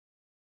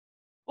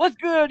What's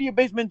good, you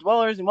basement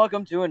dwellers, and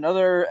welcome to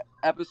another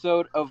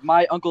episode of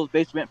My Uncle's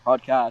Basement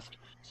Podcast,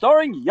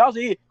 starring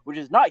Yazzie, which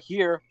is not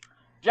here,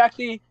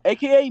 Jaxie,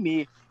 aka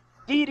me,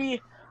 Dee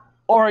Dee,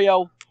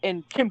 Oreo,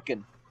 and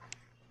Timken.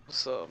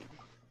 So,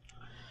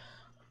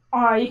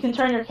 You can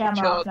turn your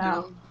camera off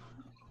now.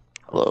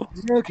 Hello.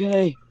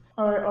 Okay.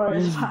 Or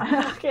it's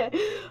fine. Okay.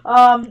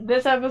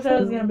 This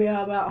episode is gonna be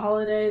about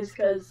holidays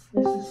because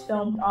this is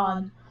filmed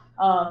on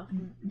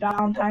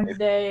Valentine's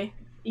Day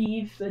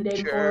Eve, the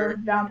day before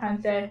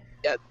Valentine's Day.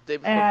 Yeah, the day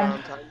before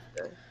Valentine's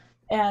Day.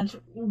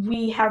 And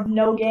we have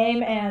no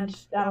game, and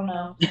I don't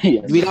know.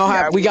 Yes. We don't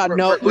have. We got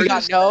no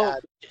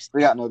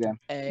game.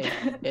 Hey,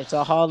 it's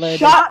a holiday.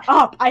 Shut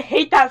up! I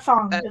hate that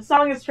song. The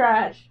song is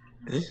trash.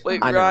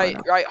 Wait, I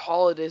know. right.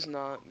 Holidays,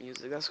 not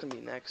music. That's gonna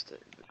be next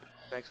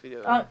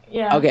video.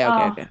 Yeah. Okay.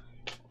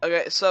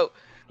 Okay, so.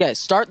 Yeah,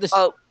 start this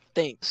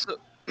thing. So.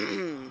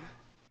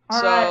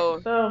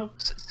 Alright, so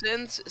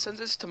since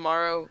it's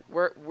tomorrow,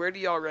 where do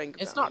y'all rank?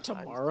 It's not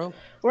tomorrow.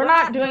 we're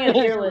not doing a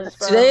tier list,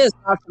 bro. Today is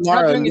not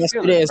tomorrow. doing And a tier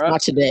yesterday list, is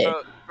not today.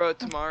 Bro,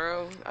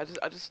 tomorrow.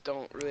 I just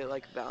don't really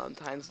like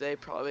Valentine's Day,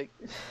 probably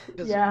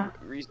because of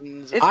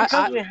reasons. It's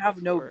because we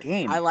have no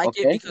game. I like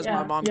it because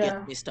my mom Yeah.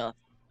 gets me stuff.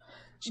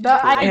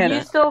 But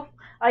Hannah.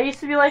 I used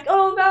to be like,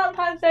 oh,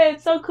 Valentine's Day,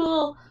 it's so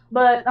cool.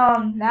 But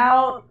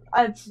now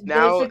it's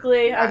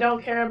basically I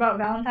don't care about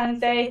Valentine's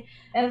Day,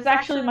 and it's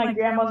actually my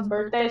grandma's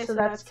birthday, so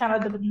that's kind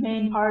of the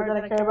main part that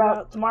I care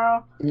about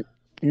tomorrow.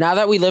 Now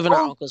that we live in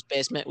our uncle's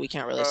basement, we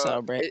can't really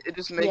celebrate. It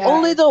just makes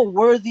Only the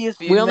worthiest.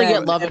 We only men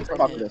get love and from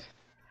fuck him. this.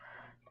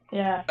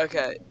 Yeah.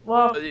 Okay.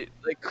 Well,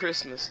 Like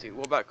Christmas, dude.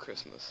 What about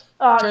Christmas?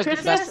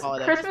 Christmas, best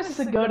holiday. Christmas is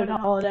a goated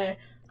holiday.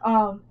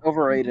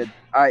 Overrated.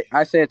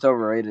 I say it's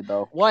overrated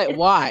though. What?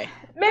 Why?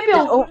 Maybe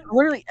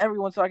Literally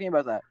everyone's talking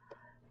about that.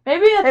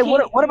 maybe a Hey, teen-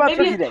 what about maybe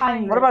Turkey a Day?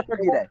 tiny What about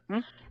Turkey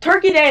Day?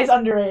 Turkey Day is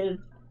underrated.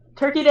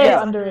 Turkey Day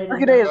is underrated.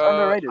 Turkey Day is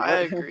underrated. I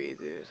agree,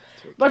 dude.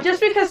 But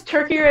just because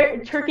Turkey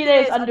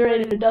Day is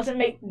underrated, it doesn't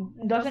make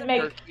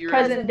Turkey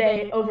present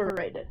day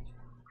overrated.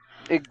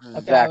 Exactly.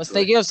 Okay, I was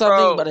thinking of something,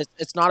 Bro. but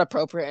it's not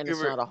appropriate and it's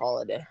You're- not a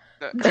holiday.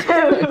 Dude.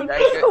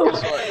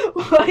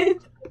 What?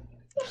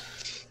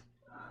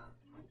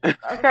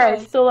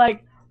 Okay, so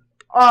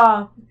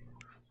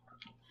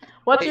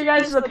what's your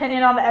guys'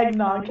 opinion on the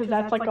eggnog? Because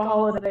that's like a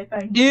holiday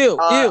thing. Ew,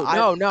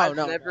 I've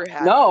no. never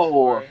had No. it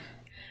before.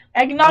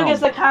 Eggnog No.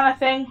 is the kind of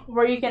thing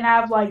where you can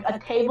have like a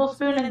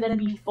tablespoon and then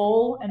be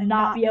full and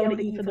not be able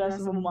to eat for the rest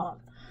of the month.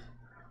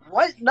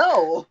 What?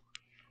 No.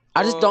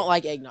 I just don't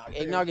like eggnog.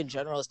 Eggnog in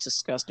general is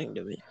disgusting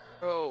to me.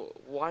 Bro,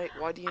 why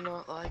do you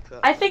not like that?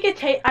 I think it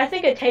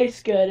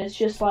tastes good. It's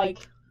just like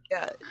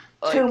Yeah,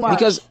 too much.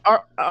 Because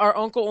our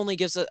uncle only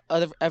gives it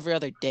every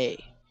other day,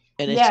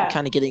 and it's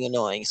kind of getting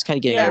annoying. It's kind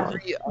of getting Yeah. annoying.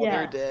 every Yeah.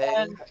 other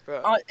day,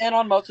 bro. And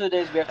on most of the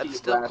days we have to That's eat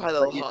still grass, quite a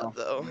but, you lot,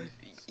 know. though.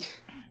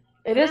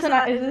 it is a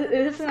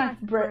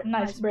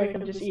nice break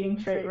of just eating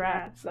straight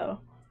rats though.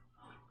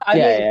 I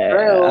mean, true.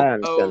 I Oh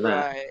understand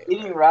that. right,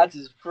 Eating rats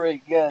is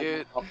pretty good.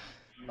 dude.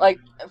 Like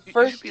You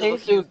first should be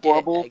taste looking is to get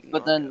horrible, eggnog,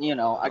 but then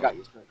I got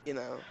used to it. You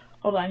know.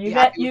 Hold on, you You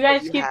guys happy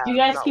with what you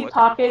have, not keep what-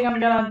 talking. I'm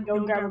gonna go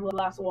grab a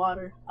glass of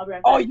water. I'll be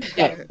right Oh, back.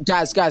 yeah.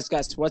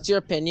 Guys, what's your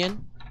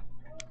opinion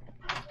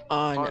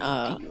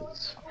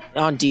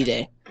on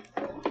D-Day?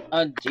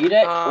 On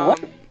D-Day?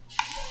 What?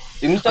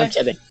 Doomsday? I'm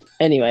kidding.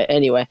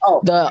 Anyway,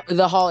 Oh.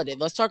 the holiday.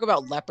 Let's talk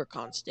about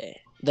Leprechaun's Day.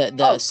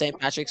 The St.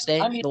 Patrick's Day.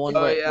 I mean- the one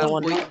Oh, where yeah.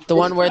 the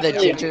one where the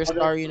Yeah.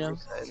 gingers are. You know.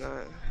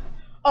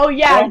 Oh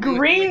yeah, Well,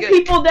 Green we get-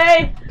 People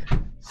Day.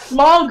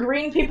 Small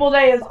Green People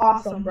Day is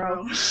awesome,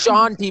 bro.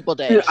 Sean People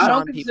Day. Dude, I Sean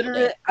don't People consider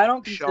Day. it. I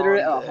don't consider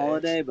it Sean a Day.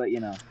 holiday, but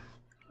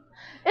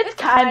It's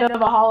kind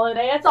of a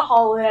holiday. It's a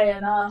holiday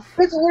enough.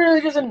 it's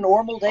literally just a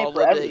normal day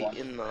for Holiday everyone.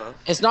 in the.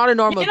 It's not a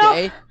normal You know,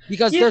 day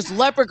because you- there's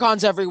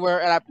leprechauns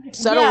everywhere, and I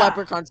set a Yeah.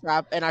 leprechaun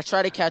trap, and I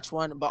try to catch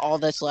one, but all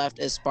that's left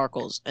is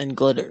sparkles and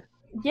glitter.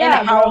 Yeah,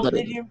 and how bro.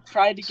 did you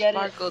try to get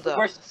Sparkle it?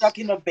 We're dust. stuck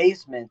in the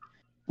basement.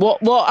 Well,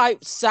 I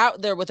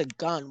sat there with a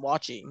gun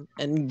watching,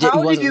 and it How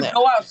did wasn't you there.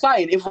 go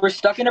outside if we're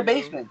stuck in a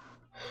basement?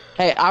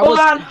 Hey, Hold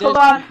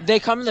on. They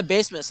come in the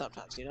basement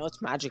sometimes. You know,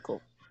 it's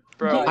magical.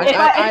 Bro, If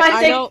I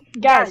I say, know-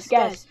 guys,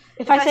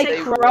 if I say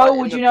Say Crow, what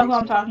would in you the know who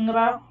I'm basement? talking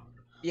about?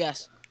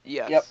 Yes.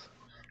 yes. Yep.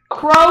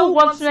 Crow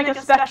wants to make a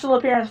special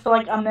appearance for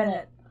like a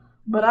minute,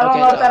 but I don't Okay,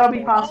 know if so- that'll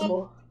be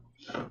possible.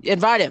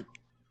 Invite him.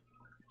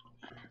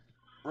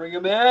 Bring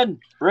him in.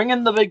 Bring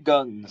in the big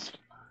guns.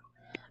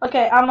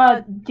 Okay, I'm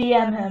gonna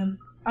DM him.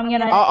 I'm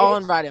gonna. I'll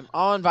invite him.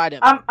 I'm adding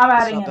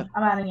Something. him.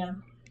 I'm adding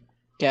him.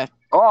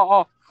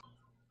 Oh.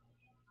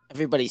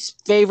 Everybody's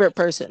favorite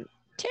person,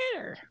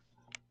 Tanner.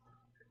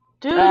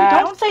 Dude,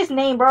 don't say his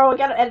name, bro. We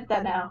gotta edit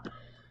that now.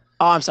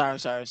 Oh, I'm sorry.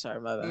 My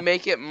bad.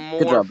 Make it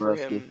more job, for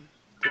broski. him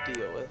to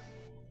deal with.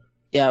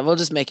 Yeah, we'll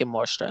just make him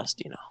more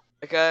stressed. You know.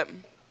 Okay.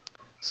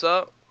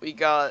 So we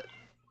got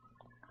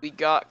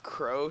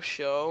Crow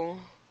Show,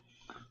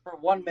 For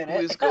 1 minute.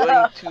 who's going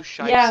to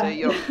Shice Yeah.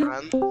 your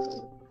friends.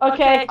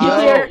 Okay, he's Yo.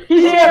 here.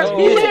 He's here. Oh.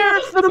 He's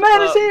here. The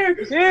man is here.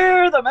 He's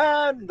here, the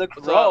man, the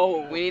What's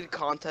crow. up? We need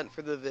content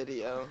for the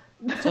video.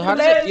 So how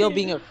does it feel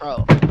being a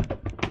crow?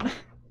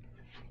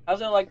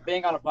 How's it like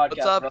being on a podcast?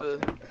 What's up? Bro?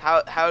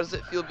 How does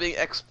it feel being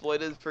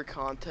exploited for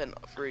content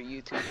for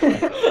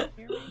YouTube?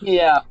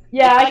 Yeah.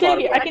 Yeah, I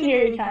can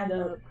hear you kind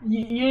of.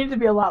 You need to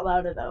be a lot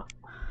louder though.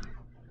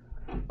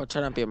 Or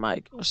turn up your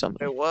mic or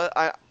something. Wait, what?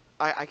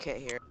 I can't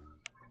hear.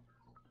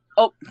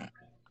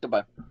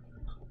 Goodbye.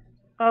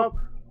 Oh.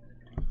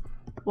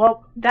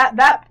 Well,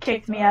 that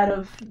kicked me out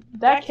of.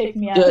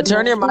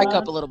 Turn your mic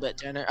up a little bit,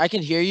 Jenner. I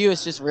can hear you.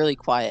 It's just really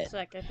quiet.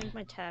 Sec, I think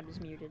my tab is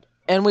muted.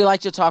 And we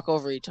like to talk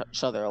over each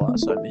other a lot.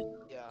 So I mean,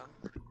 Yeah.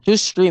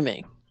 who's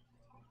streaming?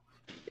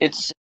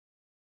 It's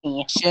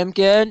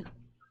Shimkin.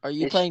 Are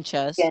you It's playing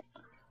chess? Shimkin.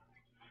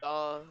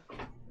 Hello?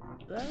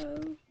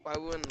 Why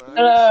wouldn't I?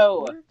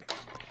 hello.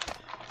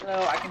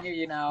 Hello, I can hear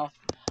you now.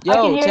 I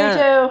can Yo, hear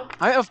Tanner. you too.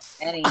 I'm a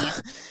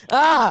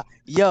Annie.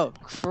 Yo,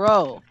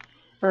 crow.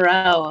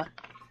 Bro.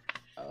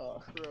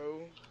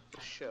 Crow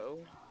show.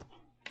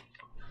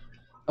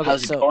 Okay,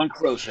 How's it so going,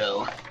 Crow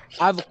Show?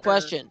 I have a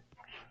question.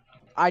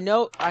 I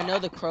know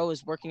the crow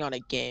is working on a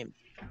game.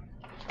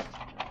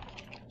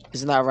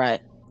 Isn't that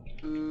right?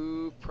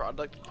 Ooh,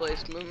 product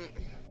placement.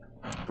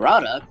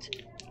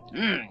 Product?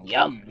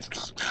 Yum.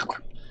 Of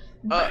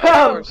Bro,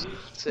 course,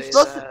 say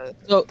supposed that.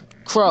 So,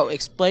 Crow,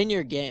 explain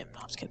your game. No,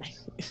 I'm just kidding.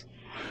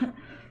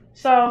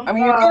 So, I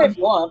mean, you can if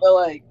you want, but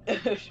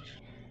like...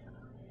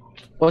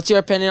 What's your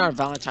opinion on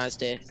Valentine's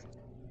Day?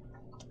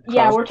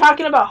 yeah, Crow? we're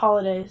talking about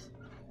holidays.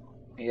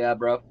 yeah,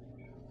 bro.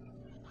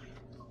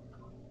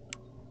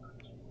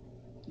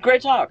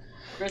 Great talk.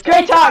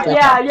 Great talk.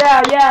 Yeah.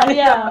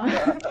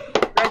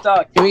 Great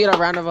talk. Can we get a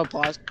round of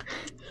applause?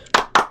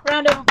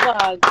 Round of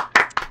applause.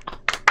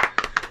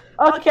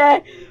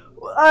 Okay.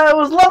 It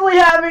was lovely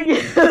having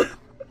you.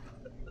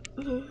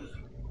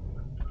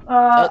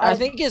 I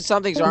think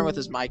something's wrong with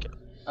his mic.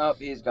 Oh,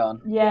 he's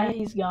gone. Yeah,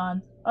 he's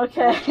gone.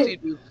 Okay.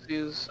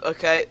 Oopsie-doopsies.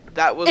 Okay,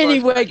 that was. our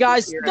Anyway, first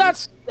guys, appearance.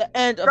 that's the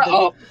end of the.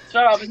 Oh,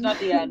 shut up. It's not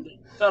the end.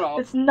 Shut up.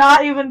 It's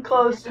not even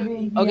close to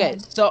being. the Okay,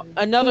 end. so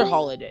another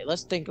holiday.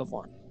 Let's think of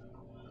one.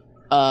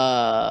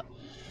 Not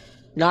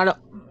a. I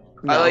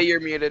No. like you're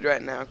muted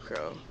right now,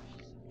 Crow.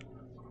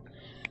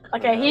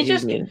 Okay, he's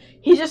just muted.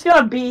 he's just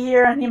gonna be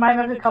here and he might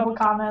make a couple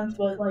comments,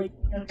 but like,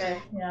 okay,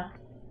 yeah.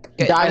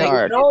 Okay, Die thank-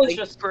 hard. You can always thank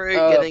just you for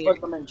getting put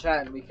them in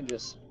chat and we can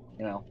just,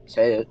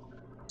 say it.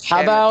 How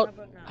Shannon. about?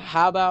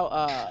 How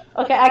about?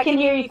 Okay, I can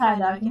hear you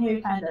kinda.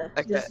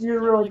 Okay. Just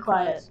you're really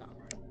quiet.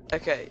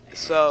 Okay,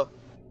 so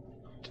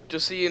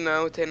just so you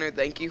know, Tanner,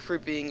 thank you for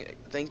Thank you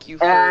Thank for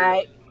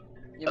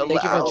you for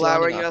joining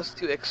allowing us. us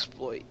to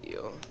exploit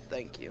you.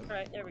 Thank you.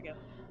 Alright, there we go.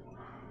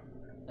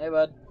 Hey,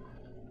 bud.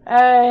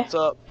 Hey, What's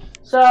up?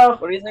 so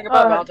What do you think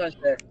about Uh, Valentine's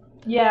Day?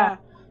 yeah.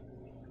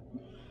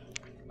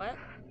 What?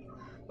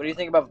 What do you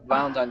think about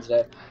Valentine's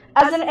Day?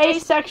 As an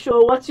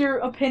asexual, what's your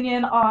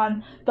opinion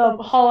on the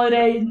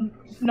holiday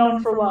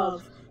known for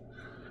love?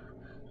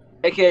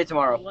 AKA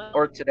tomorrow. Well,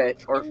 Or today.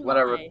 Or In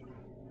whatever. my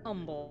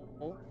humble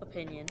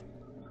opinion,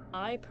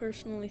 I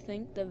personally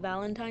think that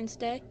Valentine's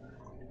Day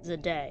is a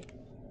day.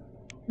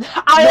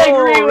 I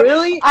No, agree.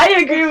 really? I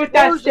agree with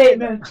that Bullshit.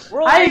 statement.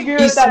 We're I only- agree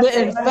He's with that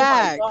spitting statement.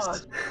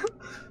 facts.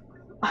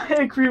 I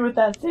agree with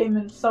that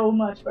statement so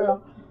much,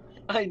 bro.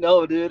 I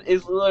know, dude.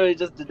 It's literally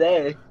just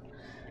today.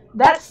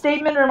 That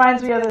statement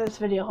reminds me of this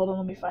video. Hold on,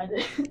 let me find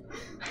it.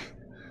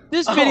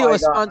 This Oh video my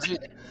is God.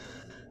 sponsored.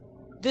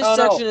 This Oh,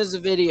 no. section is a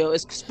video.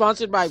 It's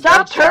sponsored by. Stop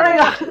Red Shadow. turning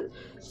off.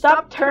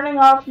 Stop turning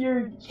off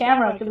your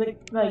camera because it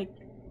like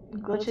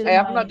glitches. Hey,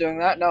 I'm my- not doing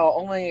that. No,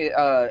 only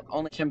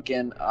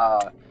Chimkin,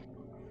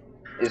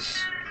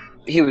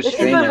 he was This is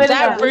the streaming. video.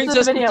 That This brings is the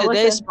us to video,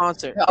 today's listen.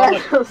 sponsor. Yeah, I'll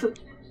listen.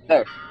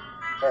 There.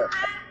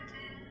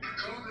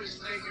 Corona's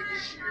taken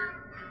this year,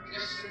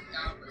 massive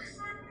outbreak.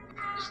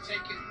 It's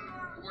taken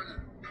more than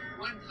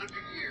 100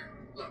 years.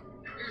 Look,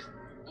 here's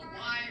the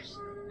lives.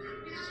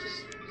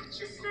 It's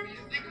just for me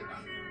to think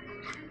about.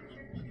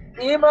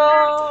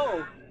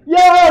 Emo!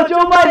 Yo,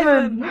 Joe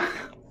Biden.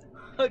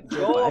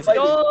 Joe Biden. Biden.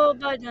 Joe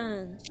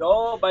Biden!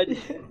 Joe Biden.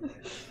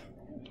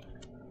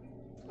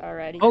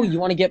 Alrighty. Oh, you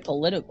want to get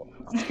political?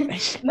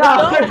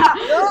 No, we're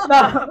not.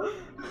 No.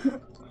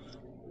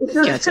 It's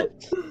just-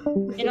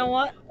 Cancel. You know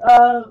what?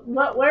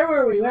 what? Where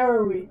were we?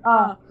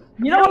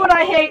 You know what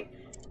I hate?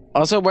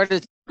 Also, where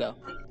did it go?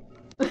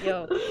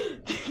 Yo,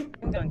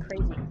 I'm going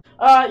crazy.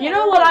 You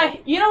know what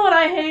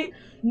I hate?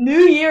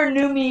 New Year,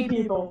 new me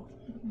people.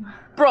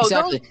 Bro,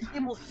 Exactly. those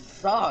people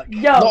suck.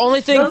 Yo, The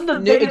only thing those are the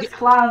biggest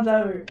clowns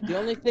ever. The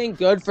only thing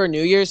good for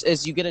New Year's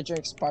is you get to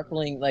drink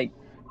sparkling, like,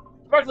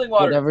 Sparkling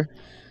water. whatever.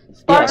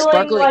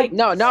 Sparkling, like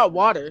no, not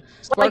water. like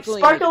Sparkling,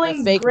 sparkling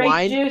the fake grape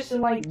wine. juice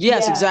and like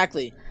Yes, yeah.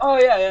 exactly. Oh,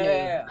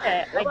 yeah.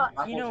 Okay, What about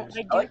I do apple juice?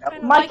 I kind like of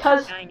apple My like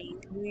cousin- the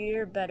Chinese New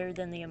Year better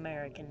than the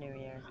American New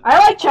Year. I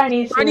like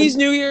Chinese food. Chinese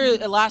New Year,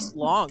 it lasts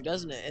long,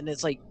 doesn't it? And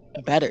it's like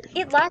better.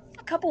 It lasts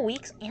a couple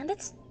weeks and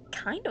it's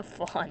kind of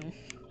fun.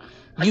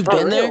 You've For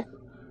been there? real.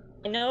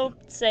 I know.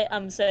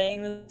 I'm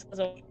saying this as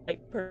a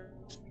white person,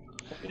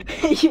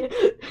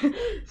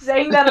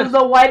 Saying that as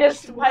the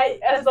whitest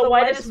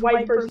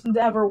white person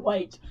to ever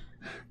white.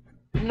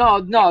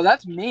 No,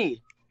 that's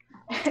me.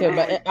 Yeah,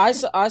 but I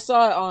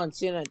saw it on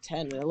CNN 10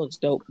 and it looks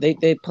dope. They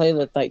play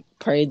with like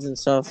parades and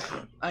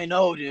stuff. I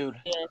know, dude.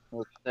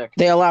 Yeah.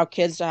 They allow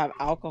kids to have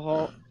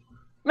alcohol.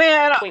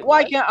 Man, Wait,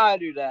 why what? can't I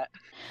do that?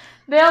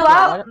 They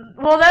allow.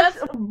 Well, that's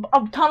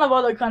a ton of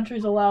other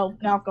countries allow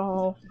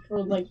alcohol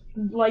for like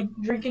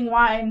drinking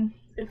wine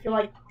if you're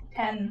like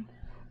 10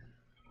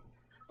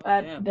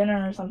 at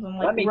dinner or something.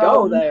 Like Let me Rome.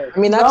 go there. I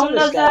mean, that's Rome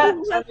does that.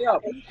 Sign me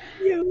up.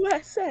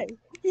 USA.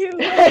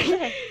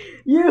 USA.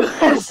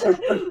 US.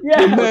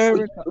 Yeah.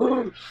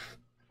 America.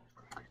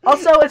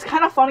 Also, it's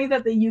kind of funny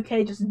that the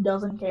UK just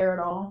doesn't care at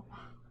all.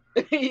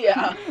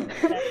 Yeah.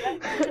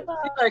 It's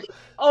like,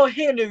 oh,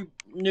 hey,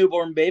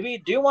 newborn baby,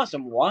 do you want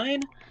some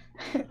wine?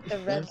 The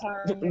red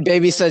power.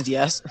 Baby says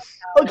yes.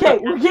 Okay,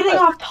 we're getting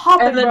off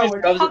topic, And then bro. just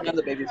We're, shoves it talking, down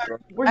the baby's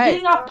throat. we're Hey,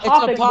 getting off it's a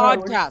topic, bro.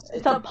 podcast.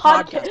 It's a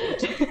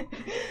podcast.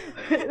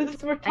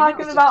 We're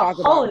talking let's about talk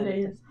about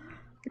holidays.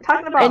 We're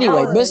talking about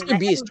Anyway, holidays. Mr.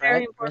 Beast, Very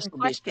right? important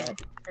Mr. Beast, question.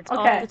 right? It's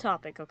Okay. off the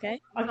topic, okay?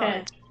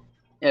 Okay.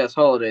 Yes,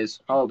 holidays.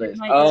 Holidays.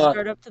 Might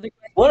start up to the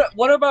question.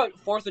 What about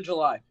 4th of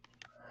July?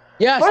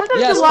 Yes, 4th of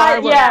yes, July,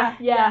 fireworks.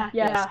 yeah.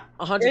 Yes,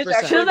 It's 100%.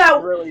 actually To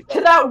that- really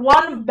To that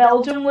one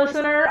Belgium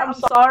listener, I'm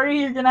sorry,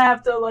 you're gonna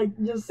have to like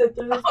just sit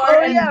through this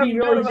part and be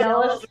really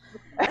jealous.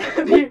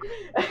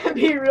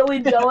 be really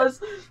jealous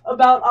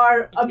about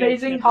our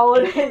amazing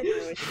holiday,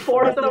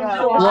 4th of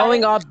July.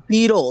 Blowing up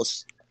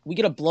Beatles. We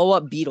get to blow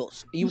up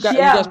Beatles. You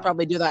guys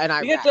probably do that in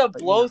Iraq. You get to but,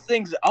 blow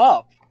things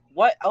up.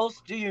 What else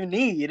do you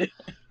need?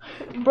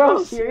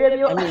 Bro,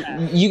 seriously? I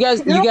mean, you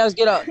guys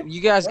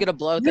get to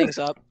blow things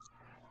up.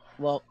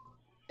 Well,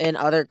 in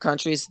other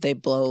countries they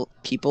blow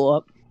people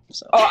up.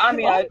 So. Oh, I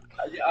mean,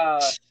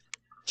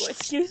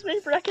 Excuse me,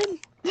 Brecken?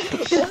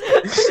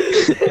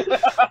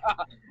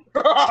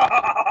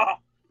 Oh,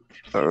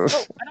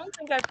 I don't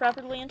think I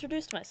properly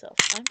introduced myself.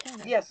 I'm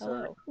Tanner. Yes,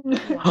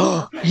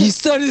 Hello. He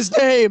said his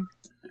name.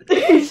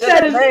 He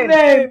said his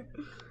name.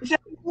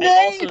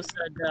 I also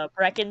said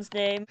Brecken's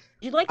name.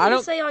 You'd like me I to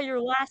don't- say all your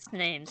last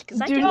names?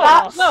 Because I Do can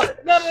not-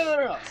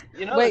 No.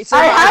 You know, Wait, say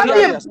I my have IP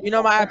the- address. You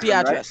know my IP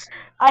address.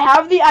 I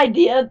have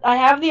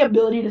the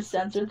ability to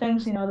censor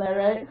things, you know that,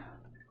 right?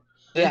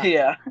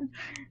 Yeah.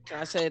 Can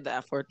I say the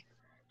F word?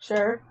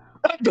 Sure.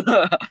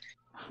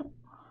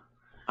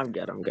 I'm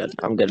good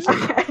for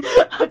now.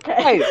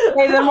 Okay.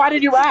 Hey, then why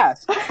did you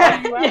ask?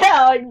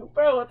 Yeah, like,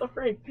 bro, what the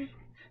freak?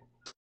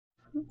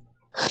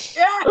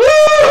 Yeah.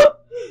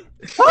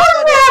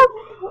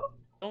 Oh,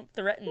 Don't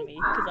threaten me,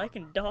 because I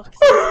can dox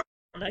you,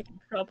 and I can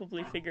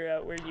probably figure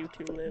out where you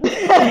two live.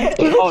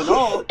 no.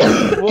 Oh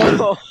no.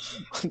 Whoa.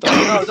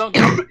 No, don't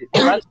do it.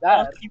 That's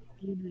bad. Dox you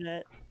on the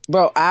internet.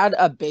 Bro, add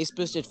a bass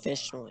boosted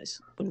fish noise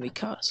when we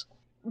cuss.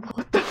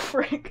 What the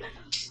freak?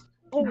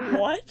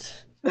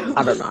 What?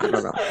 I don't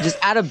know. Just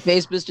add a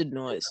bass boosted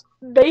noise.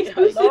 Bass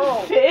boosted No.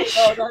 fish?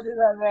 No, don't do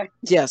that, man.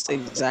 Yes,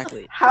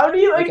 exactly. How do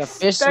you Like a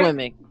expect... fish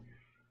swimming.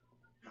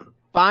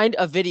 Find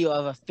a video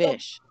of a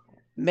fish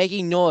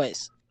making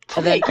noise.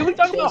 And Okay, then can we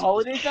talk about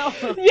holidays now?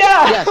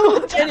 Yeah!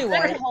 Yes. Anyway,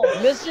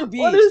 Mr.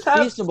 What is Beast hap-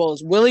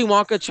 Feastables Willy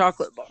Wonka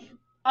chocolate bar.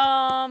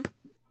 Mr.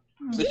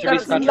 That's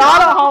Beast country.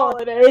 not a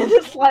holiday.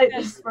 It's like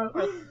this, bro.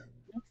 This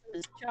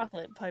is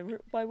chocolate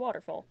by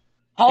Waterfall.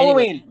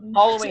 Halloween.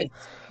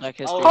 Like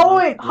history.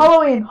 Halloween.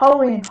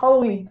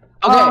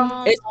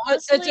 Okay, it's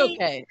honestly,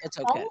 okay. It's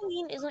okay.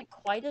 Halloween isn't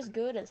quite as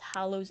good as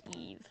Hallows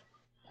Eve.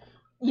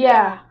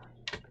 Yeah.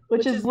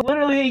 Which is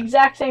literally the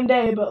exact same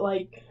day, but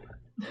like...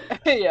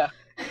 Yeah.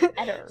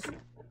 Better.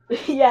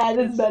 Yeah, it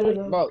is better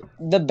than... Bro,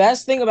 the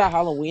best thing about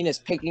Halloween is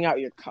picking out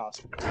your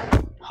costume.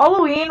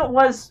 Halloween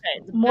was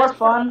Okay, the more best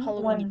part fun about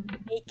Halloween when...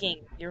 is making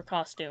your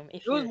costume.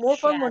 If It was you're more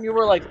fun when Chad. you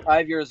were like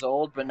 5 years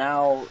old, but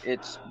now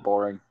it's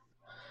boring.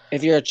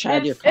 If you're a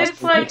Chad, your It's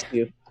costume like- picks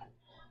you.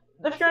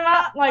 If you're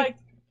not, like...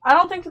 I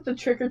don't think that the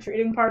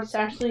trick-or-treating part is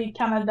actually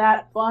kind of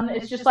that fun.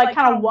 It's just like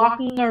kind of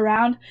walking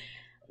around.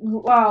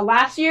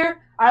 Last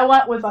year, I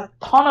went with a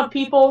ton of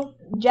people.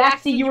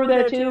 Jaxie, you were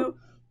there too.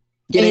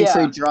 Getting Yeah.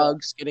 free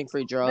drugs.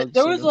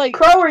 There was like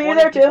Crow, were you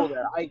 20 there people too?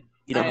 there.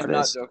 You know I what am it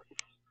not is. joking.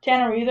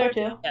 Tanner, were you there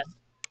too?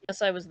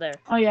 Yes, I was there.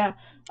 Oh yeah.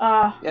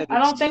 Yeah, I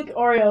don't think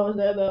Oreo was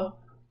there though.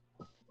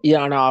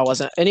 Yeah, no, I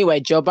wasn't. Anyway,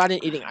 Joe Biden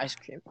eating ice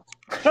cream.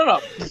 Shut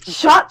up.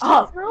 Shut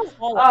up.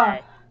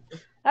 Holiday.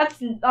 That's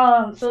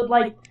so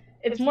like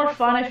it's more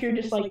fun if you're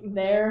just like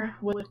there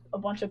with a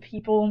bunch of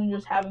people and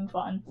just having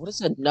fun. What is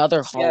another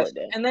Yes.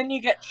 holiday? And then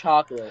you get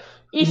chocolate.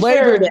 Easter.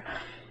 Labor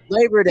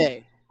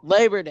Day.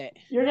 Labor Day.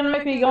 You're gonna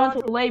make me go into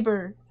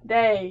Labor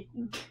Day.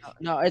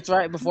 No, it's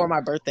right before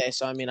my birthday,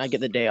 so I mean, I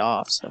get the day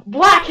off. So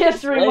Black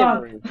History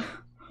Month. Slavery.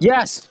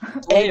 yes,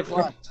 A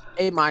Slavery.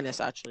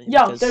 minus actually.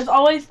 Yo, because there's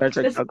always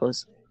Frederick this,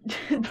 Douglass.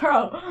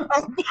 bro,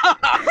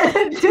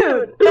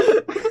 dude.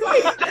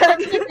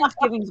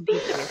 Thanksgiving's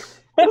beef.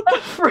 What the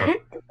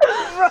frick?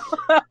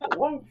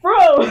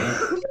 Bro.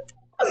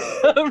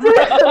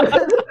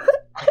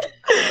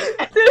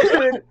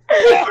 Dude,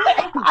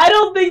 I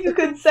don't think you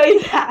could say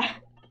that.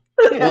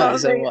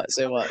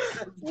 Say what?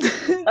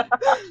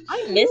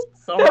 I missed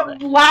The something.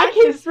 Black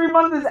History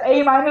Month is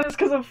A-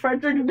 because of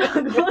Frederick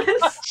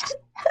Douglass.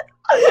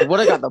 Would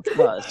have got the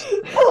plus.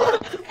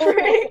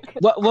 Frick.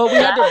 Well, we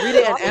had to read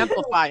it and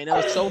amplify, and it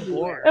was so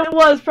boring. It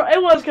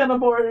was kind of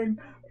boring.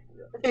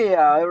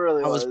 Yeah, it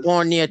really I was was.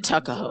 born near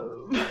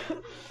Tuckahoe.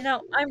 You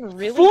know, I'm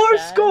really Four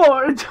sad.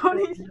 score, There's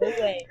 20. no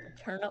way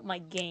to turn up my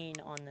gain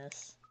on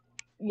this.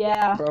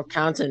 Yeah. Bro,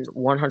 counting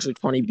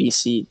 120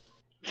 BC.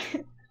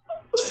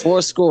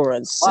 4 score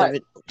and 7.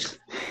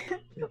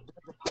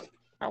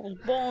 I was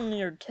born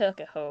near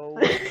Tuckahoe.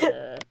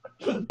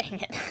 Dang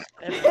it.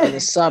 In the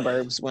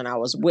suburbs when I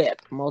was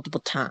whipped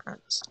multiple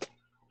times.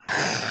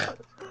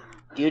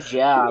 Good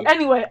job.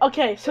 Anyway,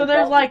 okay, so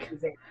there's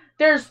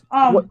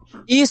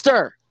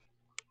Easter.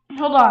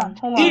 hold on.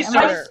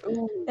 Easter.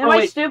 Am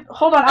I stupid?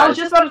 Hold on, I was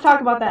just about to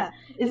talk about that.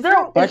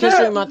 Black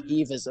History Month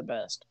Eve is the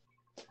best.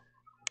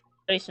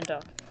 Jason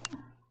talk.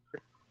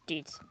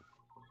 Deeds.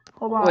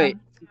 Hold on. Wait,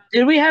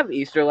 did we have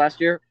Easter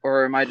last year,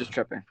 or am I just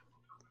tripping?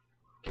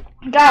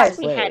 Guys,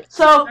 We had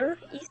so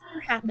Easter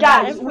happened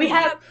guys, every we year.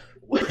 have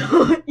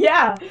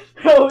yeah.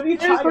 Bro, what are you I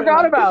just talking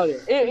forgot about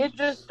it. It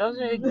just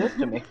doesn't exist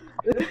to me.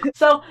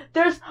 So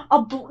there's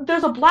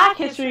a Black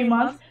History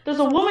Month, there's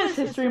a Women's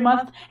History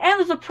Month, and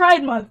there's a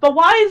Pride Month. But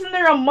why isn't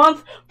there a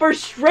month for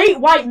straight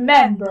white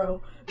men,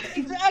 bro?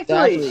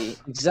 Exactly.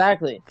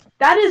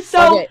 That is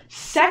so Okay.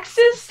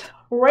 sexist,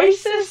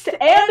 racist,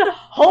 and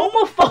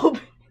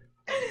homophobic.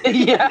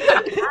 Yeah.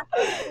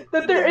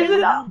 That there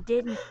isn't a... We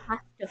didn't have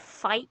to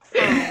fight for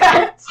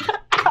it.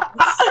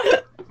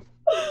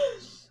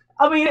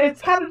 I mean,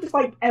 it's kind of just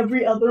like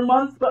every other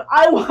month, but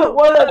I want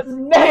one that's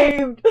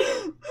named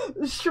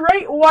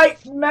Straight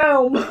White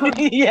Male Month.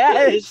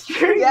 Yes.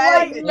 Straight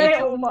Yes. White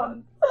Male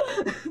Month.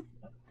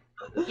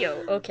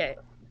 Yo, okay.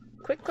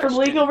 Quick For question.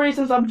 legal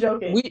reasons, I'm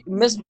joking. We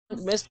Miss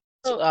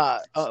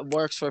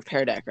works for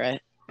Pear Deck,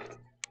 right?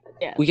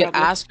 Yeah, We can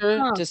probably. ask her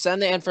Huh. to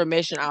send the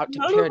information out to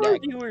None Pear of our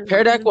Deck. viewers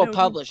Pear Deck will know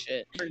publish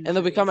it, and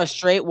it'll become a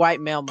straight white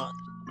male month.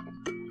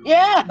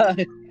 Yeah.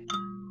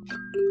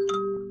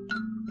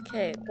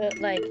 Okay, but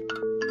like,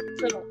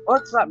 so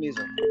What's that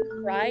music?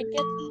 Pride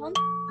gets a month?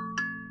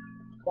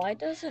 Why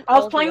doesn't I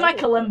was all the playing my other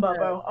kalimba, ones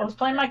bro. I was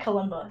playing my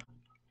kalimba.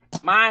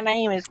 My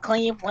name is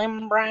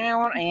Cleveland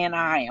Brown, and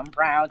I am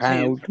proud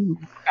to be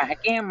back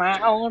in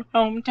my old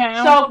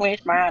hometown So-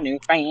 with my new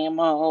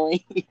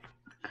family.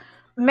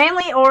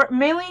 Mainly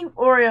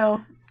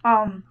Oreo.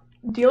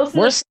 Do you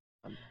listen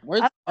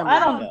Where's I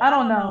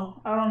don't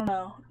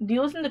know. Do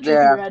you listen to Trippy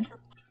Yeah.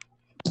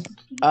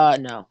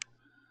 Red? No.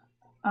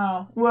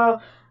 Oh,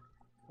 well,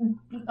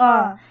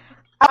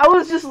 I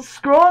was just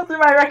scrolling through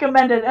my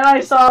recommended and I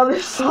saw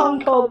this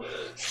song called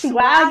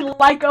Swag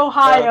Like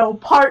Ohio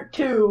Part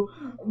 2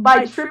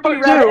 by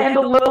Trippy Red and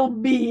Lil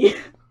B.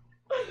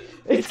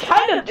 It's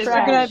kind of Is there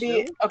gonna trash.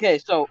 be okay?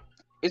 So,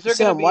 is there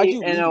Sam, gonna why'd be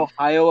you an leave?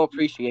 Ohio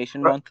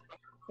Appreciation Month?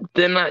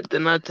 Didn't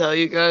I tell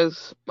you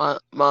guys my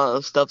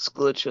stuff's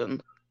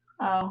glitching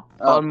Oh,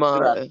 on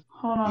my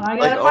hold on. I Like,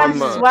 gotta find on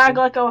my- Swag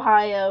Like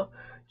Ohio.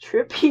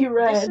 Trippy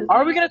Red.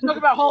 Are we gonna talk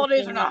about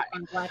holidays or not?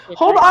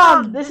 Hold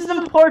on, this is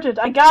important.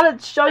 I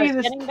gotta show you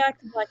this. Getting back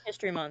to Black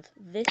History Month.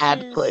 This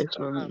ad is,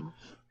 placement.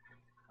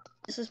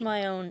 This is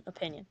my own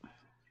opinion.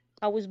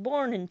 I was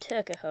born in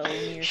Tuckahoe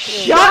near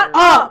Shut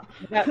Hillsborough, up!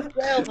 about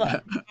 12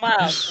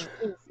 miles from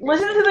Houston,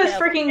 Listen to this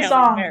Calhoun freaking County,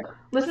 song. Maryland.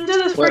 Listen to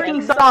this Wait.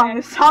 freaking song.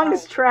 This song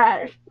is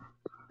trash.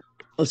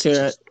 Let's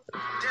hear it.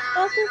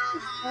 Focus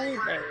is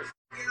holiday.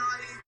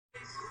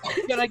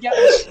 Gonna get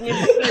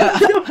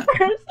the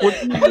first,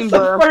 What do you it's mean, the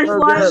bro? first So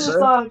line of good, the bro.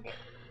 song.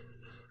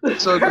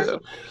 So good.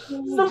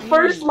 It's the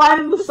first line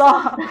of the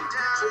song.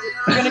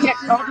 You're gonna get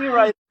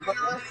copyright.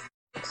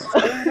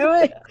 Do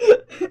it.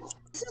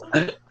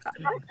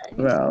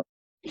 Well,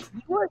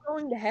 You are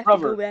going to have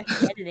Rubber. to go back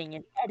to editing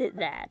and edit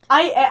that.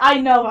 I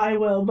know I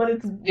will, but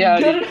it's Yeah,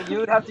 good. you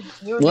would have to.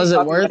 You would was be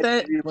it worth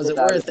copyrighted it? Was it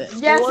without worth it?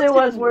 Yes, it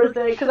was worth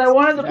it because I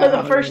wanted to play the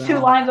Yeah, first two yeah.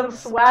 lines of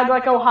Swag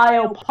Like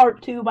Ohio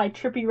Part 2 by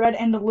Trippy Red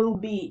and Lil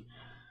B.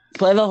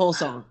 Play the whole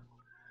song.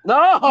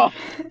 No.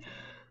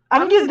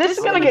 This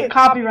is gonna get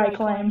copyright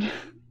claimed.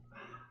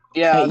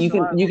 Yeah, Hey, you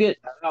can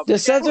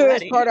just censor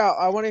this part out.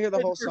 I want to hear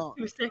the whole song.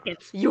 2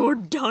 seconds. You're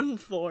done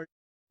for.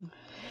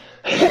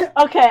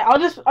 Okay, I'm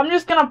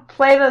just gonna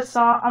play the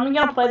song. I'm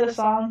gonna play the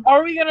song.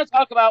 Are we gonna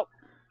talk about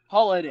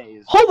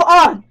holidays? Hold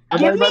on. I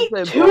Give was me about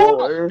to say two.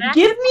 baller.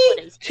 Give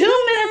me 2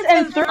 minutes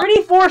and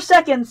 34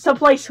 seconds to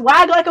play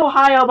Swag Like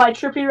Ohio by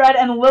Trippy Red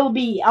and Lil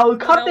B. I will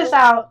cut this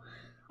out.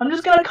 I'm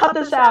just gonna cut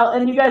this out,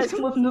 and you guys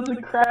can listen to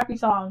the crappy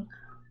song.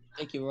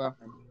 Thank you, bro.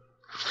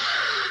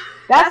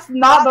 That's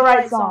not the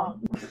right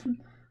song.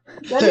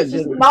 That is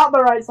just not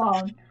the right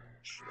song.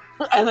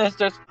 And it's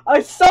just Oh,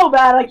 it's so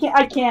bad.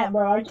 I can't,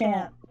 bro. I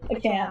can't.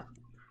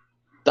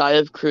 Die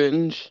of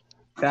cringe.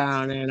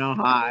 Down in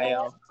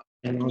Ohio.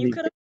 You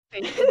could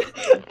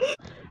have.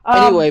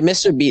 Anyway,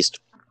 Mr. Beast.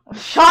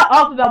 Shut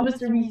up about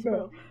Mr. Beast,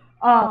 bro.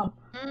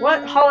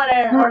 What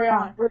holiday are we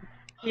on?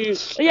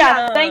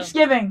 Yeah,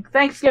 Thanksgiving.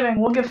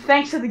 We'll give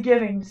thanks to the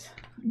givings.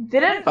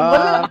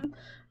 Wasn't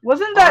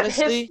Wasn't that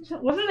Honestly,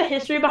 wasn't the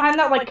history behind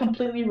that like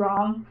completely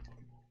wrong?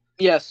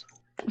 Yes.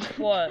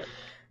 What?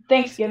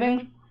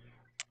 Thanksgiving.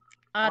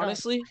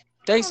 honestly,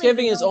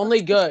 Thanksgiving is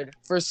only good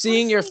for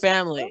seeing your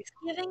family.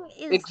 Thanksgiving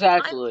is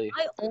Exactly.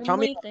 I Tell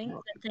me- only think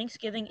that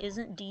Thanksgiving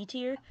isn't D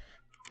tier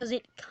because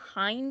it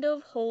kind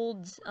of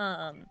holds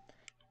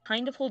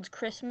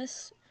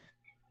Christmas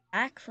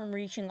back from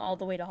reaching all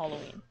the way to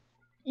Halloween.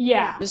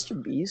 Yeah.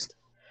 Mr. Beast.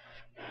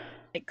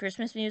 Like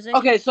Christmas music.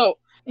 Okay, so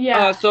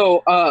Yeah.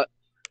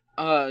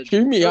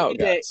 Hear me out, Turkey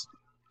Day. guys.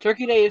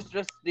 Turkey Day is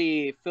just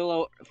the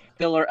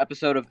filler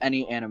episode of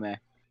any anime.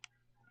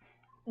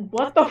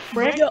 What the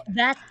frick? Yo,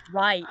 that's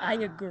right. I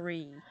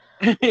agree.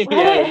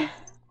 Yeah.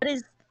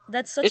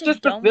 That's such It's a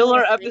just a dumb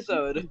filler way of thinking,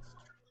 episode. but it's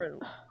true.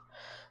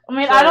 I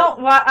mean, So- I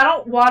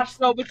don't watch.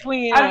 So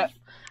between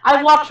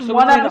I've watched so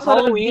one between episode of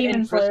Halloween Demon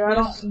and Slayer. I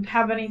Christmas- don't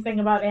have anything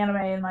about anime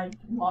in my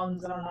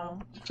lungs. I don't know.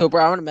 Cooper,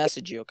 I want to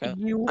message you, okay?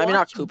 You I mean, not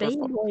watch Cooper.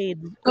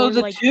 Beyblades So or,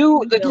 the like,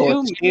 two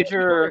Yu-Gi-Oh!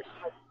 major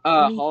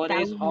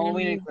holidays, 20,000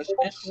 Halloween and animes, Christmas.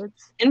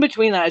 episodes. In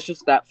between that, it's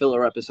just that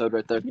filler episode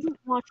right there. You didn't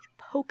watch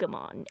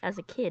Pokemon as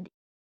a kid.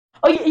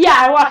 Oh yeah,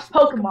 I watched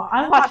Pokemon.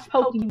 I watched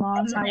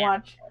Pokemon. It's an I anime.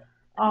 watched.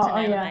 It's an Oh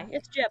yeah. anime.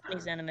 It's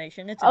Japanese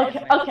animation. It's an Okay,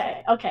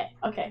 anime.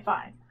 okay,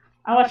 fine.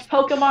 I watched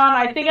Pokemon.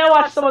 I think I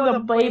watched some of the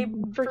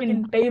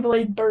freaking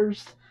Beyblade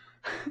Burst.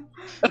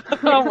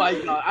 Oh my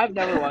god, I've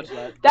never watched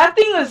that. That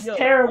thing was Yo.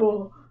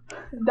 terrible.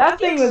 That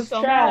thing was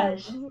Somehow,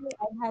 trash.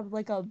 I have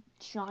like a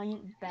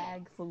giant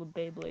bag full of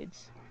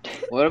Beyblades.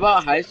 What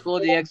about High School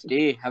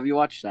DxD? Have you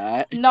watched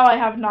that? No, I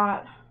have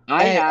not.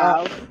 I Hey,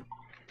 have.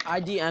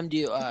 I DM'd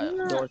you,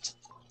 Dorts.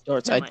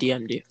 Dorts, I Never mind.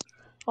 DM'd you.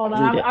 Hold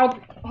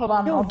on. Hold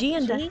on. Yo, I'll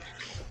D&D? check.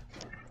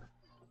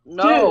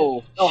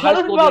 No. No, shut High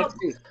up School about-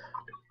 DxD.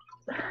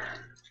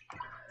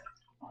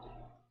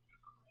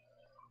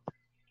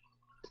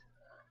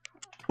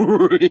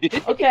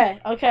 Okay,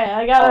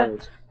 I gotta.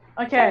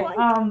 Oh. Okay,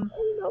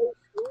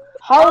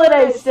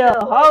 holidays still.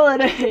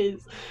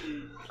 Holidays.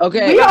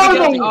 Okay, We are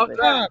okay, the-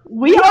 okay.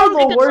 We are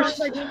the Good worst.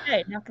 songs by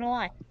DJ, not gonna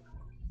lie.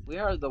 We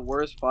are the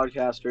worst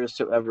podcasters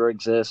to ever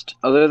exist,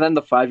 other than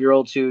the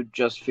 5-year-olds who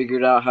just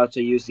figured out how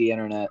to use the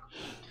internet.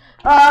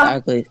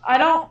 Exactly. I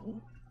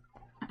don't.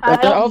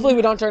 Hopefully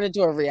we don't turn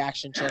into a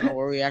reaction channel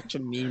where we react to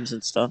memes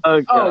and stuff. Oh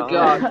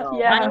god. no. I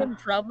Yeah. am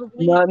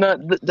probably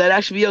That'd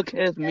actually be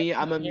okay with me.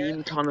 I'm a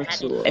meme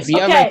connoisseur. If you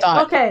Okay, ever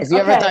thought okay.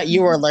 thought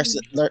you were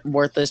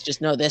worthless, just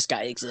know this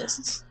guy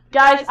exists.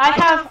 Guys, I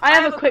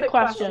have a quick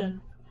question.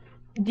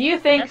 Do you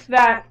think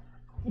that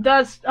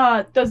does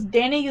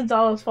Danny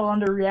Gonzalez fall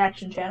under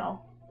reaction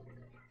channel?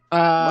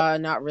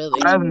 Not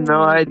really. I have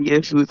no idea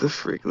who the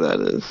freak that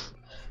is.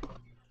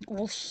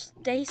 Well,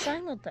 stay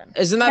silent then.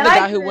 Isn't that Can the I-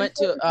 guy who went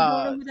to don't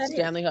know who that is.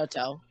 Stanley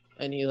Hotel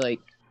and he like?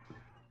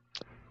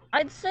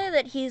 I'd say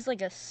that he's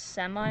like a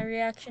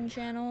semi-reaction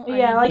channel.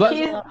 Yeah, like But-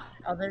 he's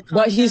other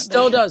But he content,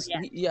 still but does.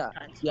 yeah.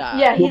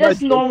 yeah, he What about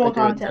does normal Jake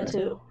content Gerton?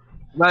 too.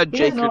 Not He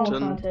does normal Jakerton.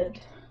 content.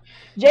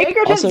 Jake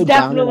Gerton's Also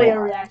definitely down a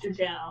a lot. reaction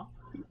channel.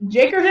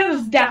 Jake Gerton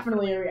is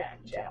definitely a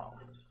reaction channel.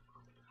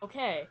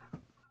 Okay.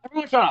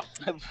 Everyone shut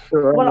up.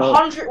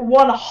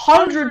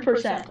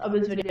 100% of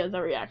his videos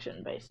are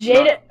reaction based.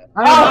 Jade.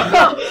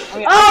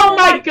 I Oh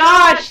my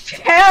gosh,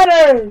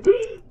 Tanner!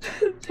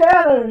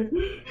 Tanner.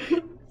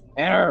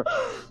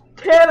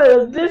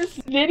 Tanner, this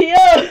video,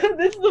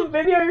 this is the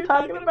video you're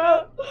talking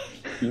about?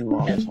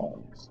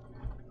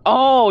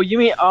 Oh, you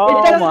mean? It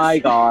Oh doesn't- my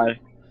god.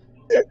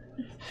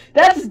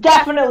 That's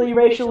definitely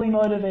racially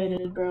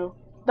motivated, bro.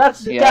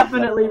 That's Yeah.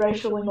 definitely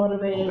racially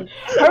motivated.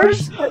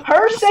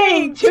 Her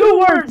saying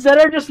 2 words that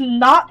are just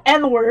not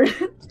N-word.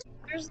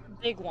 Here's the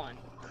big one.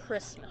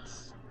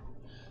 Christmas.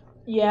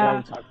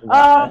 Yeah.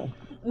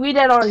 We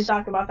did already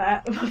talk about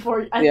that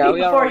before. I think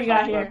we before already you got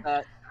talked here. about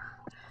that.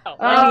 Oh,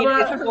 I mean,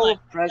 but- it's full of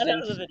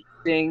presents,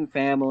 sing,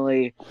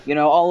 family,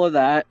 all of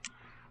that.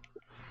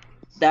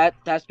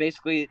 That's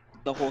basically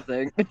the whole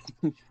thing.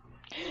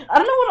 I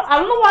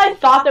don't know why I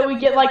thought that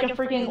we'd get like a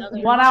freaking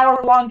 1 hour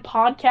long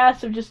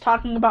podcast of just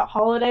talking about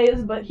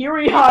holidays, but here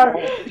we are.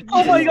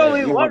 Oh my god,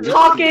 wait, what?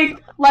 Talking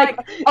like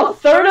a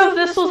third of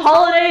this was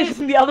holidays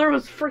and the other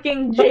was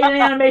freaking Jaden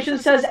Animation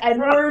says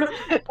N-word.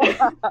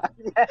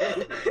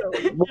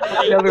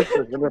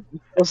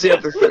 We'll see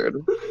after third.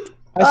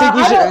 I think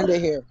we I should don't- end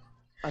it here.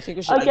 I think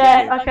we should. End it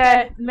Okay, here.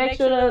 okay. Make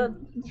sure to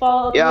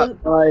follow. Yeah,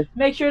 bye.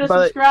 Make sure to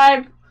Bye.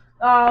 subscribe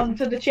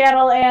to the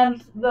channel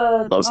and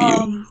the Love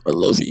you. I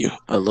love you.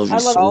 I love you I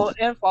love so Follow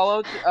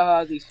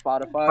the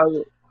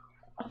Spotify.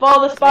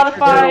 follow the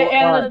Spotify Make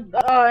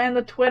and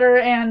the Twitter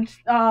and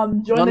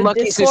join One the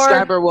lucky Discord.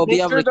 subscriber will be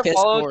Make able sure to to kiss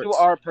follow sports.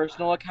 to our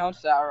personal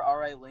accounts that are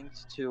already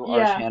linked to our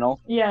Yeah. channel.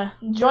 Yeah,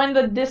 join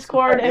the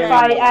Discord if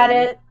I add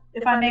it.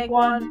 If I make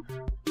one.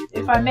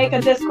 If I make a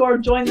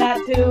Discord, join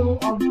that too.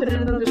 I'll put it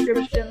in the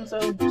description, so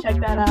check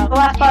that out. The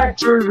last part.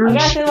 I gotta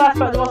say the last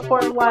part, the most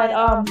important line.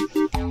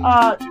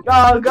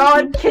 Go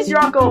and kiss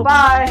your uncle.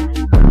 Bye.